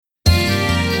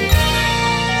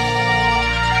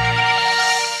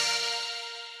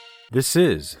This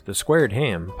is the Squared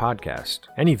Ham Podcast.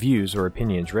 Any views or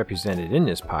opinions represented in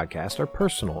this podcast are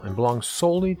personal and belong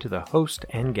solely to the host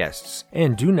and guests,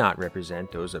 and do not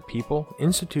represent those of people,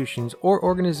 institutions, or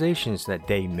organizations that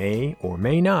they may or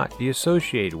may not be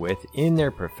associated with in their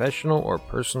professional or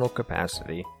personal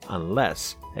capacity,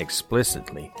 unless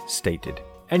explicitly stated.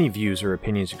 Any views or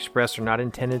opinions expressed are not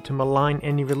intended to malign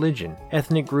any religion,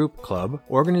 ethnic group, club,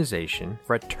 organization,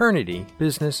 fraternity,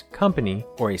 business, company,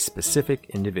 or a specific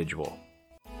individual.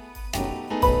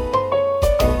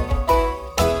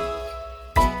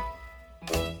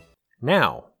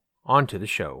 Now, on to the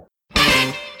show.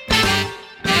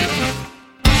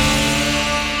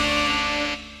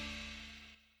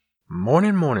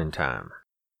 Morning time.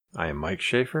 I am Mike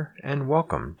Schaefer, and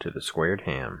welcome to the Squared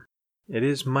Ham. It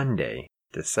is Monday,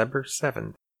 December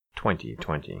 7th,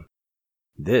 2020.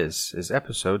 This is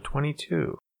episode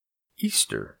 22,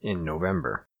 Easter in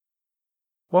November.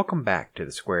 Welcome back to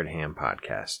the Squared Ham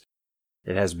Podcast.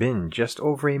 It has been just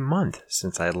over a month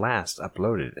since I last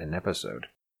uploaded an episode.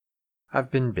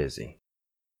 I've been busy,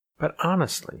 but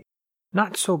honestly,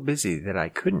 not so busy that I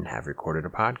couldn't have recorded a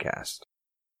podcast.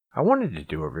 I wanted to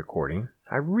do a recording,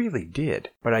 I really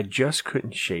did, but I just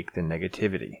couldn't shake the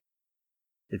negativity.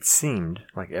 It seemed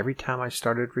like every time I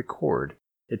started to record,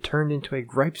 it turned into a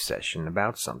gripe session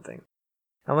about something.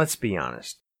 Now let's be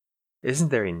honest.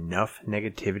 Isn't there enough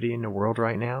negativity in the world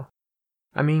right now?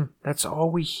 I mean, that's all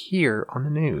we hear on the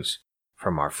news,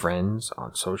 from our friends,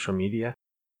 on social media.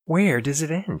 Where does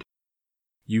it end?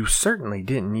 You certainly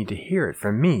didn't need to hear it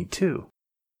from me, too.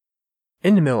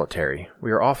 In the military,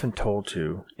 we are often told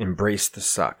to embrace the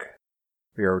suck.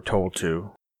 We are told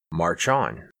to march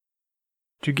on,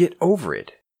 to get over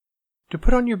it, to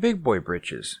put on your big boy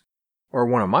britches, or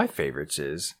one of my favorites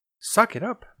is, suck it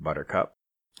up, buttercup,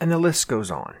 and the list goes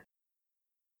on.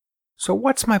 So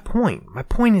what's my point? My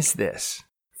point is this.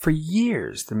 For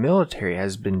years, the military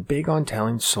has been big on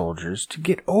telling soldiers to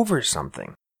get over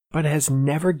something, but has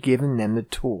never given them the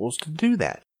tools to do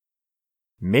that.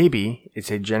 Maybe it's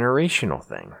a generational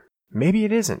thing. Maybe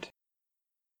it isn't.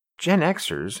 Gen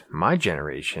Xers, my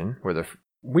generation,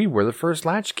 we were the first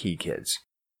latchkey kids.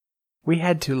 We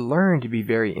had to learn to be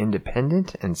very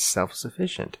independent and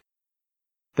self-sufficient.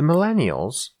 The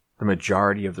millennials, the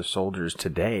majority of the soldiers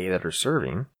today that are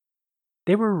serving,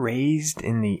 they were raised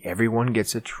in the everyone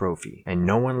gets a trophy and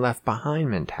no one left behind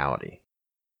mentality.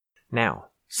 Now,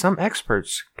 some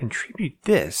experts contribute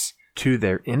this to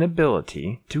their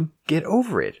inability to get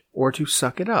over it or to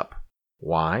suck it up.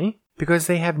 Why? Because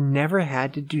they have never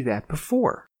had to do that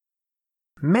before.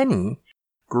 Many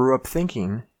grew up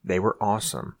thinking they were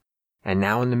awesome. And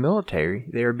now in the military,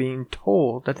 they are being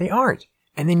told that they aren't,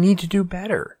 and they need to do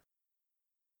better.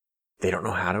 They don't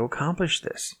know how to accomplish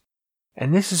this.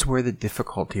 And this is where the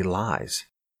difficulty lies.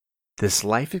 This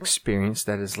life experience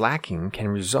that is lacking can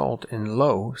result in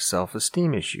low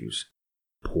self-esteem issues,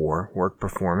 poor work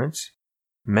performance,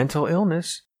 mental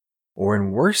illness, or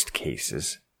in worst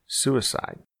cases,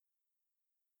 suicide.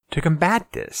 To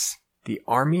combat this, the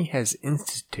Army has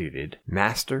instituted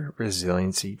Master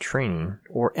Resiliency Training,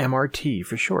 or MRT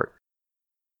for short.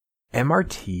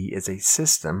 MRT is a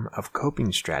system of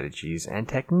coping strategies and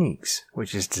techniques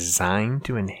which is designed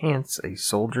to enhance a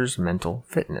soldier's mental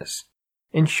fitness.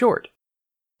 In short,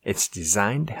 it's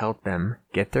designed to help them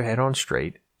get their head on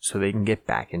straight so they can get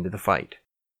back into the fight.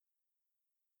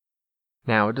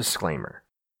 Now a disclaimer.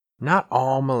 Not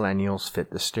all millennials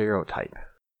fit the stereotype.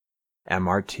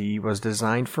 MRT was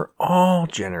designed for all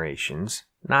generations,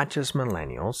 not just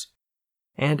millennials,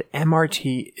 and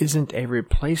MRT isn't a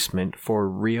replacement for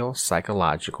real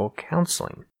psychological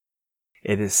counseling.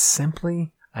 It is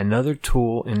simply another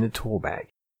tool in the tool bag.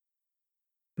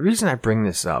 The reason I bring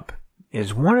this up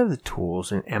is one of the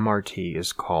tools in MRT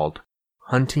is called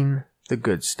hunting the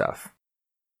good stuff.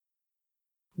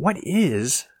 What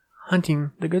is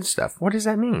hunting the good stuff? What does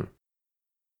that mean?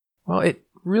 Well, it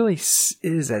really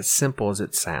is as simple as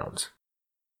it sounds.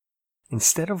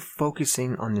 Instead of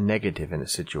focusing on the negative in a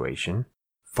situation,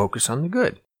 focus on the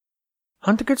good.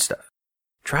 Hunt the good stuff.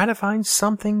 Try to find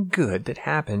something good that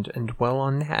happened and dwell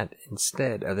on that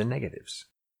instead of the negatives.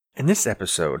 In this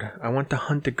episode, I want to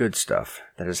hunt the good stuff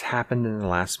that has happened in the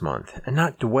last month and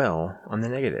not dwell on the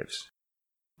negatives.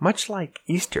 Much like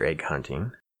Easter egg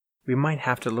hunting, we might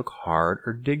have to look hard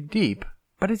or dig deep,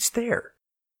 but it's there.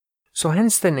 So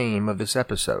hence the name of this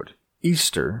episode,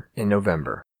 Easter in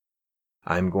November.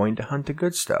 I'm going to hunt the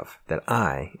good stuff that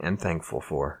I am thankful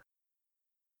for.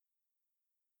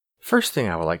 First thing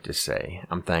I would like to say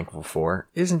I'm thankful for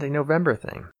isn't a November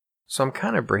thing, so I'm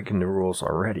kind of breaking the rules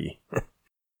already.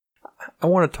 I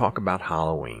want to talk about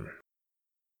Halloween.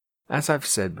 As I've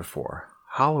said before,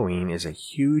 Halloween is a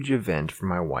huge event for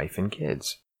my wife and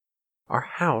kids. Our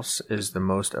house is the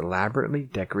most elaborately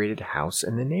decorated house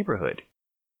in the neighborhood.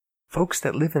 Folks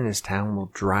that live in this town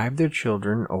will drive their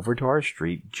children over to our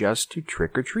street just to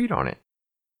trick or treat on it.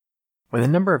 When the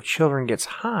number of children gets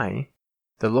high,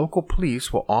 the local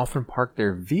police will often park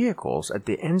their vehicles at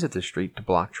the ends of the street to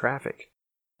block traffic.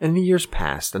 In the years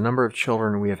past, the number of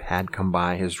children we have had come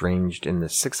by has ranged in the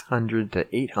 600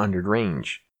 to 800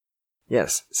 range.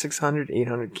 Yes, 600,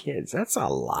 800 kids. That's a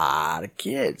lot of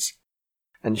kids.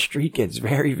 And the street gets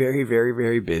very, very, very,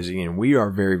 very busy, and we are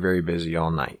very, very busy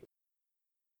all night.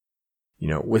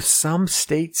 With some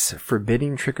states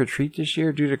forbidding trick-or-treat this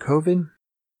year due to COVID,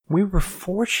 we were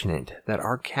fortunate that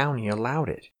our county allowed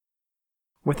it.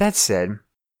 With that said,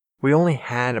 we only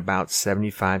had about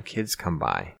 75 kids come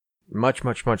by, much,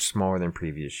 much, much smaller than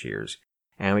previous years.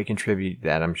 And we contribute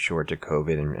that, I'm sure, to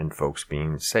COVID and folks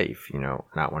being safe,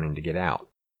 not wanting to get out.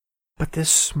 But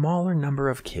this smaller number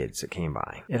of kids that came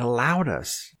by, it allowed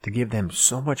us to give them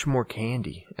so much more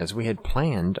candy as we had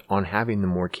planned on having the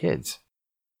more kids.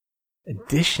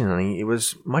 Additionally, it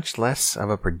was much less of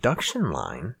a production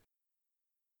line.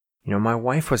 My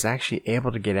wife was actually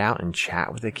able to get out and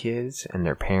chat with the kids and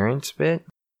their parents a bit,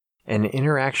 and the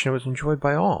interaction was enjoyed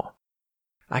by all.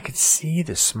 I could see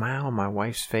the smile on my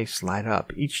wife's face light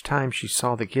up each time she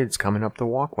saw the kids coming up the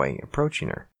walkway, approaching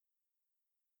her.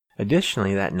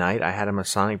 Additionally, that night I had a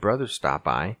Masonic brother stop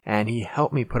by, and he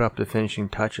helped me put up the finishing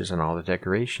touches on all the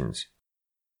decorations.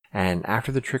 And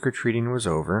after the trick-or-treating was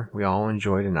over, we all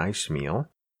enjoyed a nice meal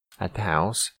at the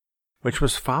house, which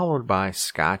was followed by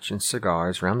scotch and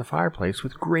cigars around the fireplace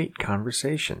with great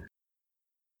conversation.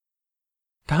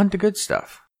 On to good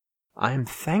stuff. I am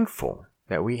thankful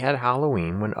that we had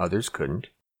Halloween when others couldn't,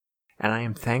 and I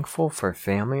am thankful for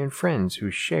family and friends who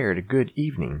shared a good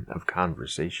evening of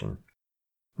conversation.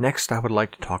 Next, I would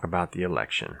like to talk about the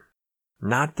election.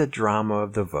 Not the drama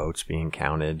of the votes being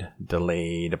counted,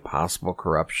 delayed, possible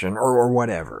corruption, or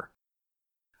whatever.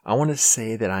 I want to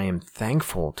say that I am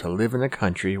thankful to live in a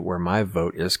country where my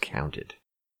vote is counted.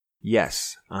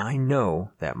 Yes, I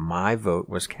know that my vote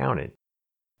was counted.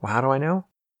 Well, how do I know?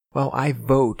 Well, I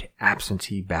vote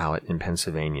absentee ballot in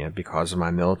Pennsylvania because of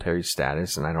my military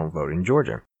status, and I don't vote in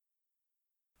Georgia.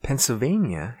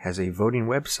 Pennsylvania has a voting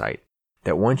website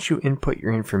that once you input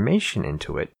your information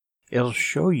into it, it'll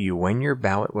show you when your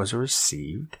ballot was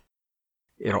received.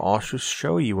 It'll also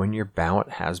show you when your ballot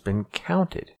has been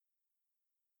counted.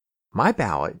 My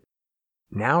ballot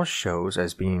now shows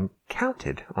as being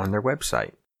counted on their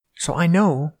website. So I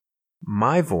know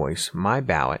my voice, my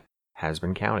ballot, has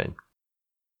been counted.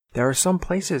 There are some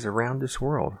places around this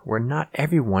world where not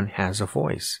everyone has a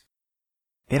voice.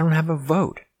 They don't have a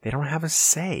vote. They don't have a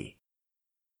say.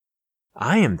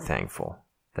 I am thankful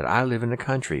that I live in a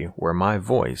country where my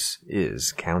voice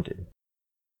is counted.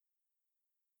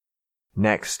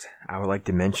 Next, I would like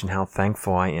to mention how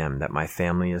thankful I am that my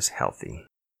family is healthy.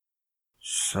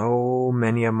 So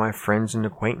many of my friends and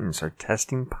acquaintances are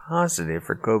testing positive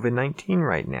for COVID-19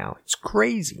 right now. It's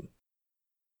crazy.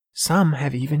 Some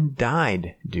have even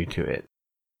died due to it.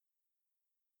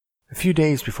 A few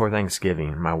days before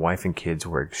Thanksgiving, my wife and kids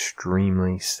were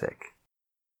extremely sick.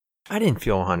 I didn't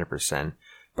feel 100%,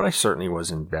 but I certainly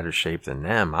was in better shape than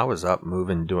them. I was up,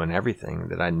 moving, doing everything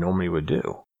that I normally would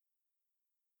do.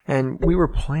 And we were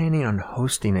planning on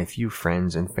hosting a few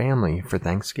friends and family for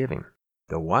Thanksgiving.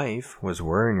 The wife was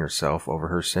worrying herself over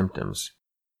her symptoms.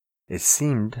 It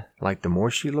seemed like the more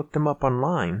she looked them up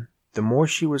online, the more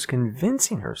she was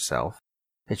convincing herself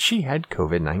that she had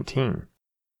COVID-19.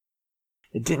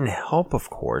 It didn't help, of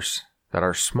course, that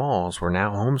our smalls were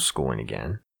now homeschooling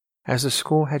again, as the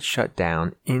school had shut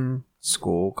down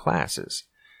in-school classes,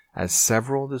 as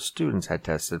several of the students had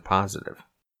tested positive.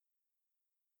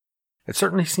 It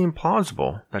certainly seemed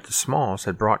plausible that the smalls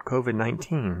had brought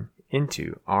COVID-19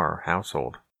 into our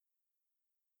household.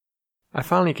 I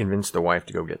finally convinced the wife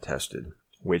to go get tested,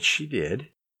 which she did,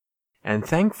 and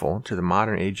thankful to the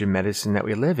modern age of medicine that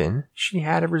we live in, she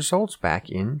had her results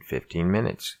back in 15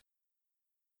 minutes.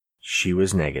 She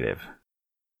was negative.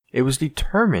 It was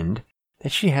determined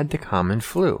that she had the common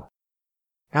flu.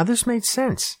 Now this made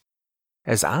sense,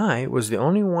 as I was the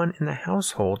only one in the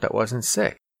household that wasn't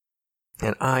sick,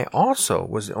 and I also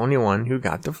was the only one who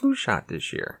got the flu shot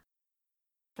this year.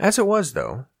 As it was,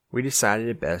 though, we decided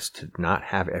it best to not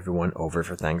have everyone over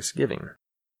for Thanksgiving.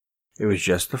 It was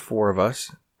just the four of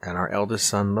us, and our eldest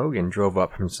son Logan drove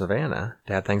up from Savannah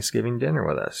to have Thanksgiving dinner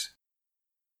with us.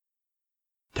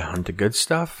 Down to good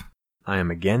stuff. I am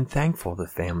again thankful the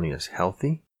family is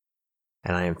healthy,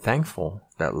 and I am thankful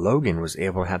that Logan was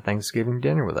able to have Thanksgiving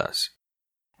dinner with us.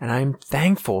 and I'm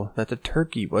thankful that the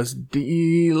turkey was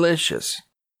delicious.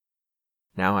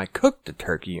 Now I cooked the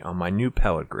turkey on my new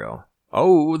pellet grill.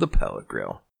 Oh, the pellet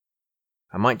grill.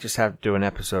 I might just have to do an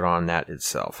episode on that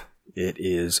itself. It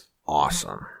is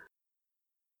awesome.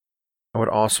 I would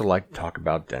also like to talk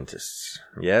about dentists.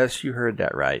 Yes, you heard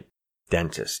that right.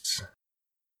 Dentists.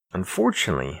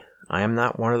 Unfortunately, I am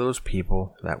not one of those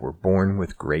people that were born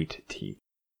with great teeth.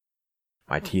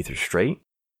 My teeth are straight.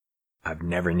 I've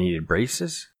never needed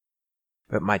braces.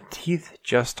 But my teeth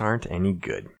just aren't any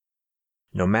good.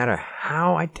 No matter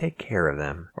how I take care of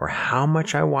them or how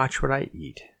much I watch what I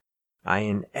eat, I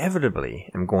inevitably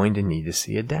am going to need to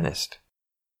see a dentist.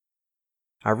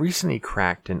 I recently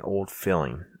cracked an old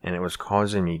filling and it was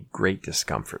causing me great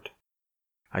discomfort.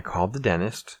 I called the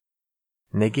dentist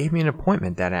and they gave me an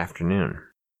appointment that afternoon.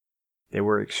 They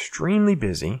were extremely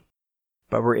busy,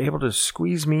 but were able to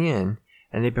squeeze me in,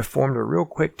 and they performed a real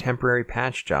quick temporary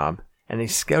patch job and they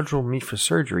scheduled me for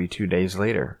surgery 2 days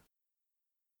later.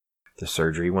 The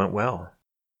surgery went well.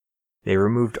 They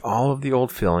removed all of the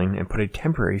old filling and put a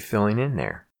temporary filling in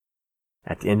there.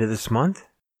 At the end of this month,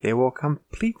 they will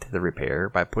complete the repair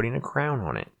by putting a crown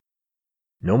on it.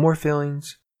 No more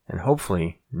fillings, and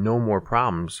hopefully no more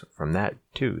problems from that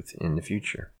tooth in the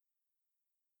future.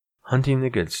 Hunting the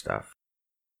good stuff.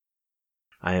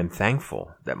 I am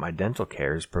thankful that my dental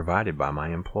care is provided by my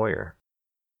employer.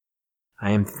 I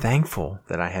am thankful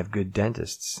that I have good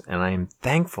dentists, and I am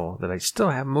thankful that I still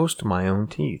have most of my own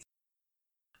teeth.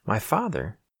 My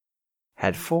father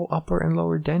had full upper and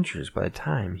lower dentures by the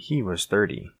time he was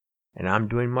 30, and I'm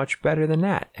doing much better than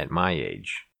that at my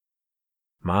age.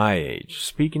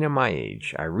 Speaking of my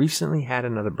age, I recently had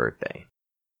another birthday.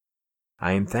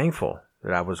 I am thankful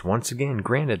that I was once again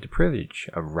granted the privilege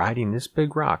of riding this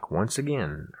big rock once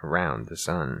again around the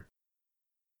sun.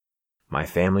 My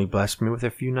family blessed me with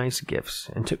a few nice gifts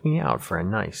and took me out for a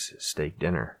nice steak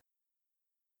dinner.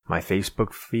 My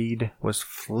Facebook feed was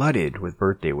flooded with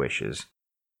birthday wishes.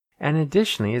 And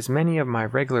additionally, as many of my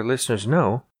regular listeners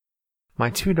know, my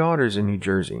 2 daughters in New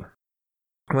Jersey.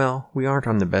 Well, we aren't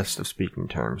on the best of speaking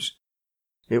terms.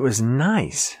 It was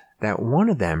nice that one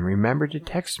of them remembered to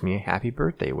text me a happy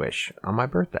birthday wish on my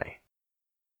birthday.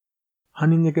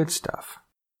 Hunting the good stuff.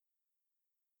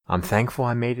 I'm thankful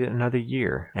I made it another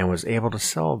year and was able to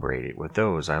celebrate it with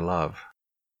those I love.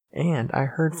 And I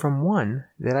heard from one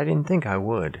that I didn't think I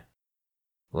would.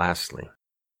 Lastly,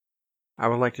 I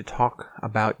would like to talk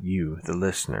about you, the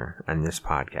listener, on this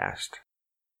podcast.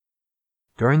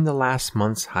 During the last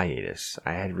month's hiatus,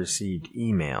 I had received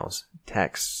emails,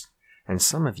 texts, and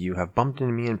some of you have bumped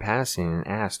into me in passing and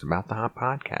asked about the Hot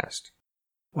Podcast.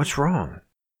 What's wrong?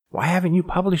 Why haven't you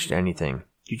published anything?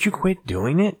 Did you quit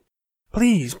doing it?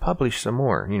 Please publish some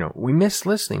more. We miss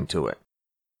listening to it.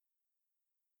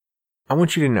 I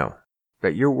want you to know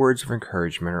that your words of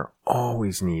encouragement are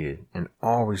always needed and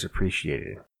always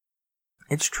appreciated.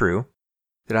 It's true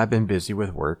that I've been busy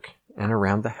with work and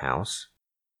around the house.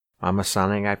 My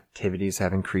Masonic activities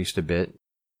have increased a bit,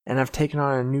 and I've taken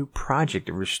on a new project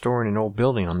of restoring an old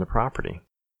building on the property.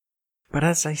 But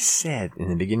as I said in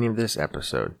the beginning of this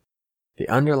episode, the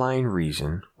underlying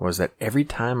reason was that every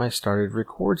time I started to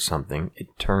record something, it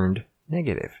turned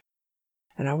negative.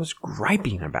 And I was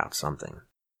griping about something.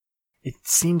 It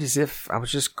seemed as if I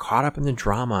was just caught up in the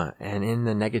drama and in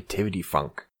the negativity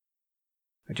funk.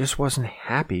 I just wasn't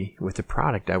happy with the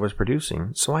product I was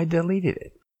producing, so I deleted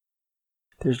it.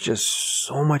 There's just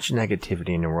so much negativity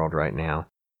in the world right now,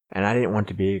 and I didn't want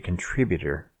to be a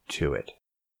contributor to it.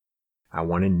 I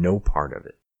wanted no part of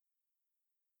it.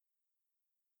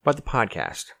 But the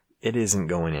podcast, it isn't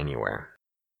going anywhere.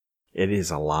 It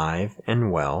is alive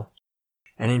and well,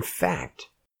 and in fact,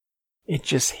 it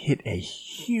just hit a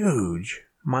huge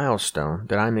milestone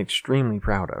that I'm extremely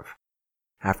proud of.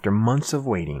 After months of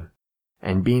waiting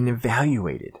and being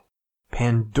evaluated,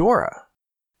 Pandora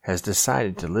has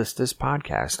decided to list this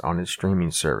podcast on its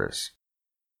streaming service.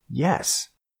 Yes,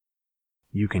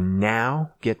 you can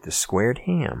now get the Squared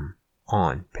Ham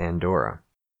on Pandora.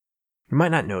 You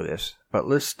might not know this, but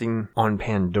listing on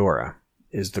Pandora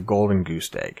is the golden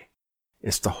goose egg.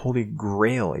 It's the holy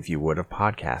grail, if you would, of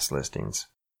podcast listings.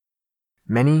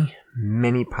 Many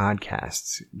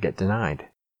podcasts get denied.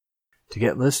 To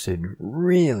get listed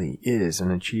really is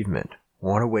an achievement,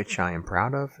 one of which I am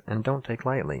proud of and don't take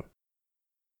lightly.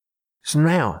 So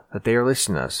now that they are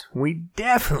listening to us, we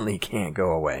definitely can't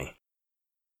go away.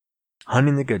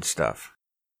 Hunting the good stuff.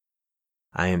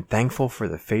 I am thankful for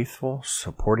the faithful,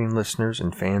 supporting listeners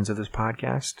and fans of this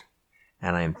podcast,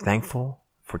 and I am thankful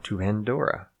to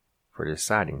Pandora for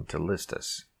deciding to list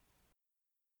us.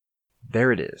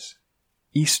 There it is,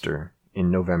 Easter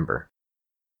in November.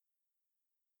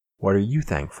 What are you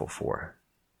thankful for?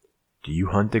 Do you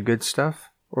hunt the good stuff,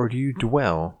 or do you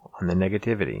dwell on the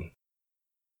negativity?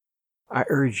 I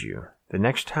urge you, the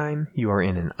next time you are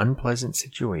in an unpleasant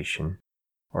situation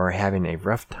or are having a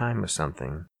rough time with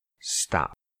something,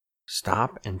 stop.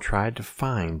 Stop and try to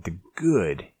find the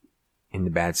good in the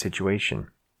bad situation.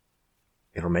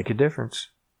 It'll make a difference.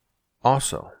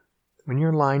 Also, when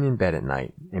you're lying in bed at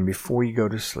night and before you go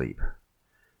to sleep,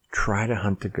 try to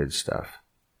hunt the good stuff.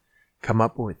 Come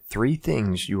up with 3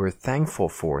 things you are thankful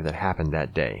for that happened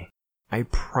that day. I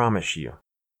promise you,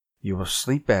 you will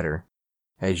sleep better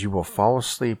as you will fall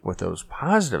asleep with those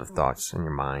positive thoughts in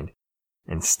your mind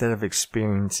instead of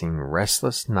experiencing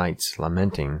restless nights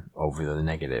lamenting over the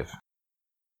negative.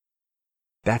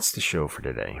 That's the show for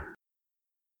today.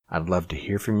 I'd love to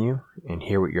hear from you and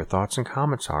hear what your thoughts and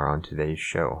comments are on today's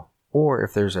show. Or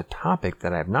if there's a topic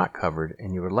that I have not covered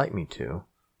and you would like me to,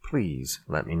 please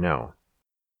let me know.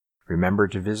 Remember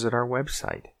to visit our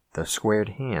website,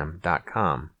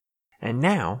 thesquaredham.com. And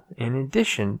now, in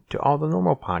addition to all the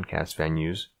normal podcast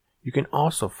venues, you can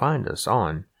also find us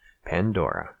on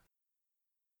Pandora.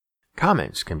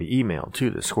 Comments can be emailed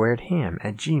to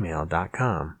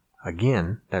thesquaredham@gmail.com.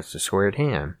 Again, that's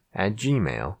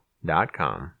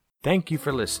thesquaredham@gmail.com. Thank you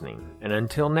for listening, and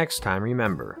until next time,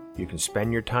 remember, you can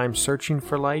spend your time searching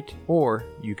for light, or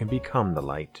you can become the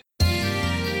light.